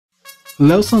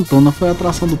Léo Santana foi a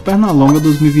atração do Pernalonga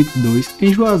 2022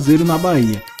 em Juazeiro, na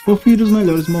Bahia. Confira os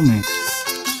melhores momentos.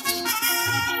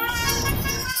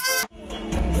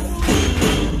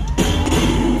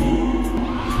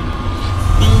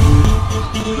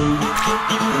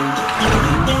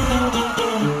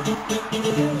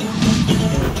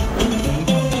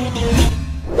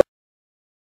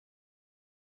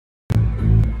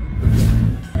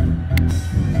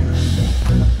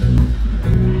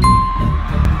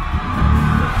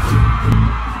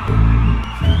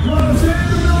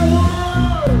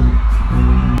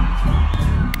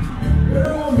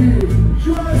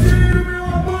 Juazeiro, meu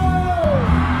amor!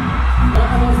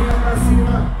 Joga a mãozinha pra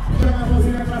cima, joga a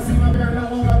mãozinha pra cima,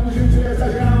 Pernalonga, por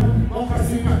gentileza geral. Mão pra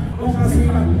cima, mão pra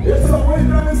cima. Eu só vou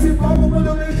entrar nesse palco quando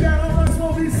eu der geral nas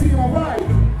mãos em cima, vai!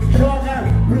 Joga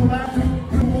pro lado,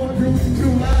 pro outro,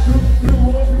 pro lado, pro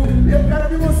outro. Eu quero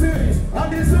ver vocês.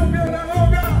 Atenção,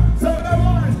 Pernalonga, solta a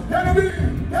voz. Quero ver.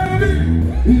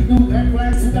 E no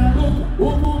reflexo da luz,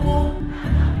 o bumbum.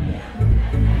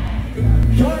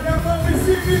 Joga a mão em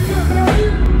cima e canta aí.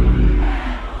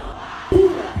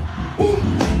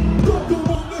 Todo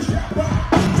mundo chapa.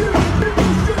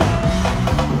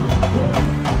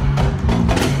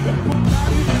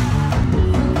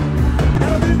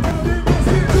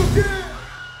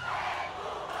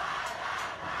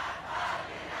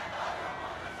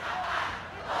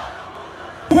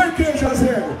 Foi que,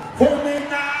 Juazeiro? Foi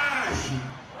homenagem.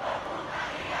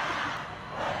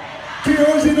 Que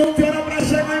hoje não tem hora pra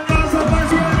chegar em casa,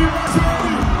 mais um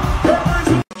aniversário.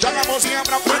 Joga a mãozinha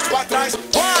pra frente, pra trás.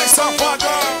 Vai,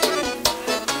 safadão!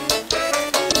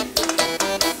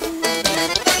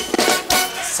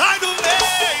 Sai do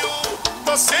meio,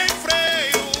 tô sem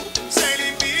freio, sem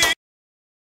limite.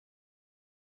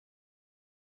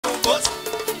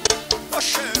 Tô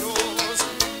cheiroso,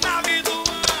 na vida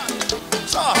humana.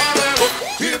 Só ralando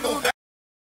e no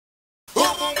o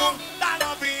bumbum da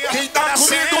novinha. Quem tá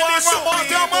comigo,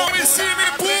 bota a mão em cima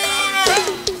e pula.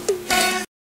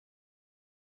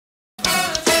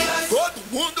 Todo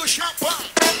mundo chapa.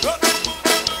 Todo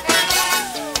mundo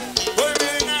foi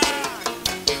menina,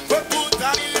 foi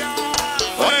putaria,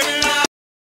 foi menina.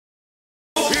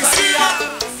 Em cima.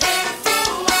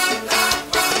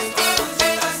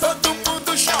 Todo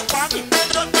mundo chapado.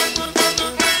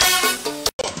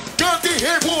 Canta e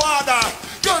revoada,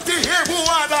 canta e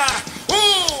revoada. 1,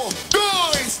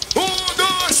 2,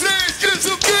 3, diz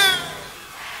o quê?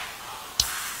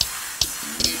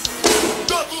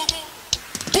 Todo mundo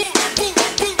pula.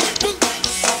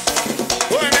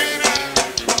 Oi, menina.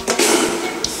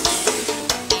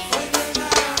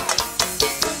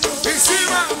 Em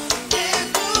cima.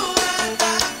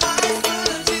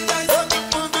 Todo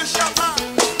mundo chama.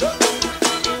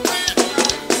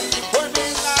 Foi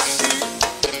menina,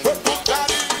 foi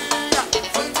putaria.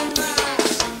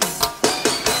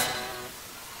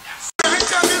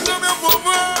 Gente, avisa meu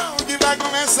pulmão que vai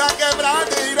começar a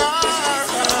quebradeira.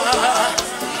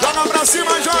 Joga pra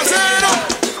cima, Juazeiro.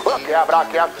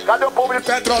 Quebra. Cadê o povo de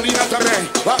Petrolina também?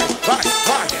 Vai.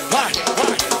 Quebra.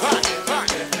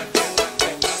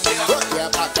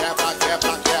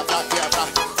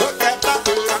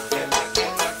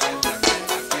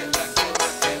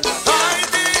 Vai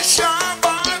deixar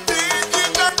bater que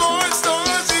tá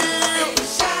gostosinho.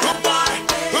 Vai.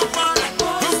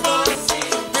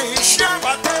 Deixa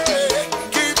bater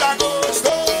que tá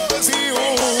gostosinho.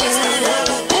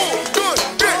 1, 2,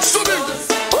 3, subiu.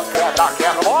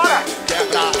 Quebra, bora.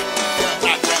 Quebra.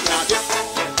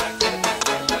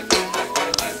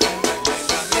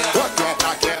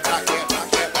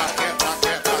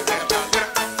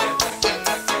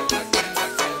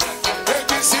 Ele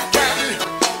disse quebre.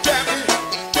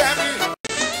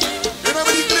 Em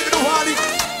nome de clipe do Vale,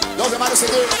 Deus é mais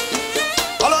CD.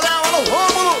 Alô, Léo, alô,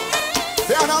 Rômulo.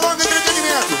 Pernalonga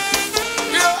Entretenimento.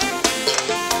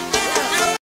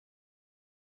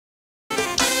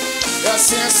 É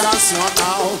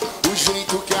sensacional, o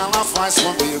jeito que ela faz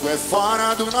comigo é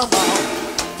fora do normal.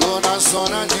 Tô na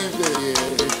zona de ver,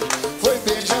 foi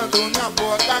beijando minha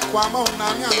boca com a mão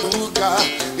na minha nuca.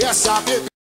 Essa bebê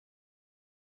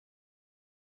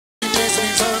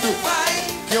deslizando,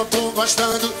 que eu tô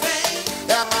gostando.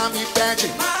 Ela me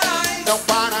pede, não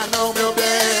para não, meu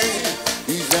bem.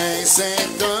 E vem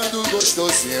sentando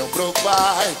gostosinho pro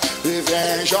pai, e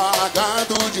vem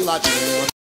jogando de ladinho.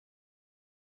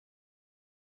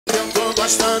 Eu tô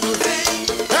gostando,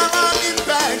 ela me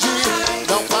pede,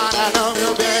 não para não,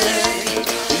 meu bem.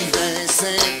 E vem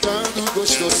sentando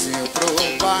gostosinho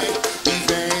pro pai, e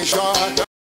vem jogando,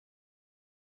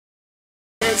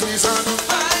 deslizando.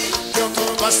 Eu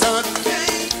tô gostando,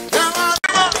 ela...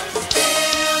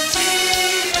 Eu te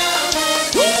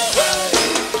amo.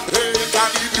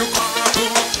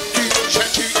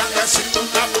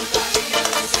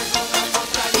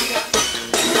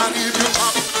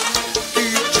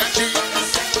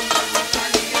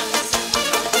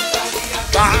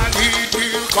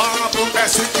 papo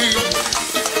desce aqui.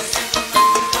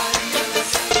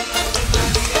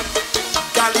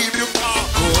 Calibre o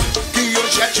papo, que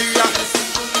hoje é dia.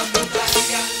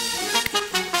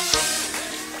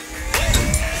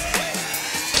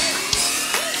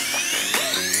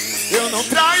 Eu não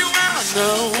traio ela,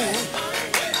 não.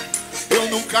 Eu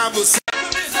nunca vou ser.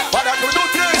 Olha pro do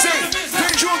 3, hein?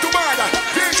 Vem junto, banda.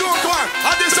 Vem junto, ó.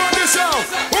 Atenção, atenção.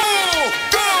 1,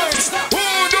 2,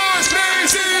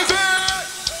 3 e vem.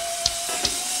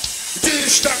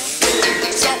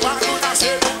 Distante. Salvado na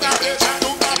segunda vez, já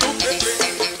nunca no PP.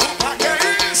 Opa, que é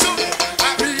isso?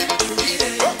 Abri.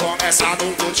 Vou começar no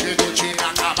guti,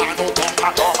 acabar no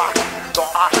toma, toma,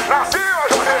 toma. Pra cima,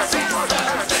 Juazeiro.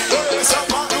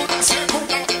 Salvado na segunda.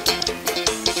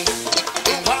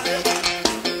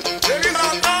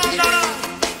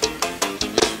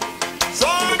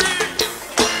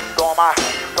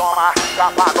 Toma,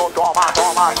 acabado, toma,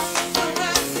 toma.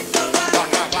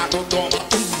 Acabado, toma.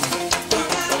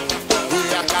 E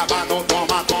acabado,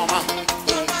 toma, toma.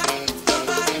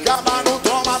 Acabado,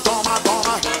 toma, toma,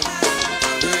 toma.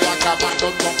 E acabado,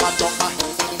 toma, toma.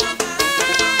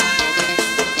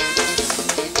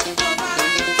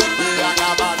 E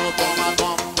acabado, toma,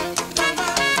 toma.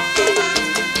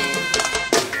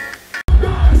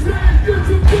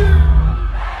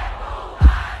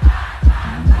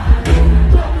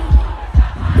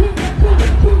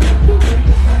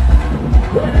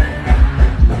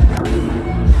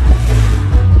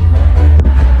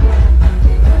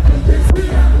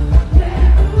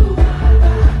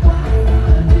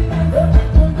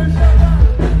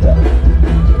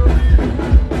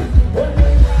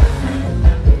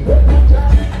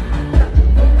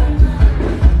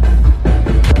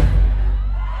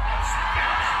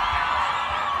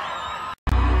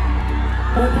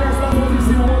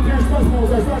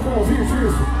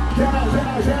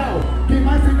 Geral. Quem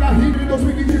mais ficar rico em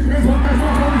 2023, vamos mais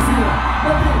uma mão em cima.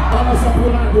 Balança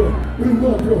pro lado, pro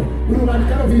outro, pro lado,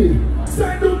 quero ouvir.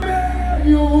 Sai do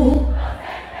meio.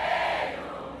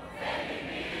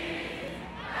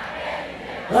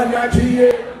 Olha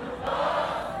dinheiro.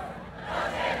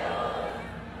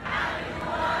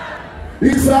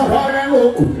 Isso agora é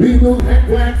louco e não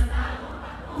reflete.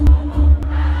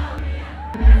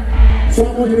 Só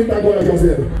a mão direita agora,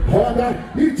 Juazeiro. Roda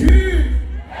e diz.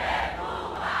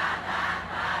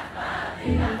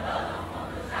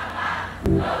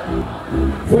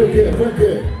 Foi o quê? Foi o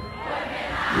quê?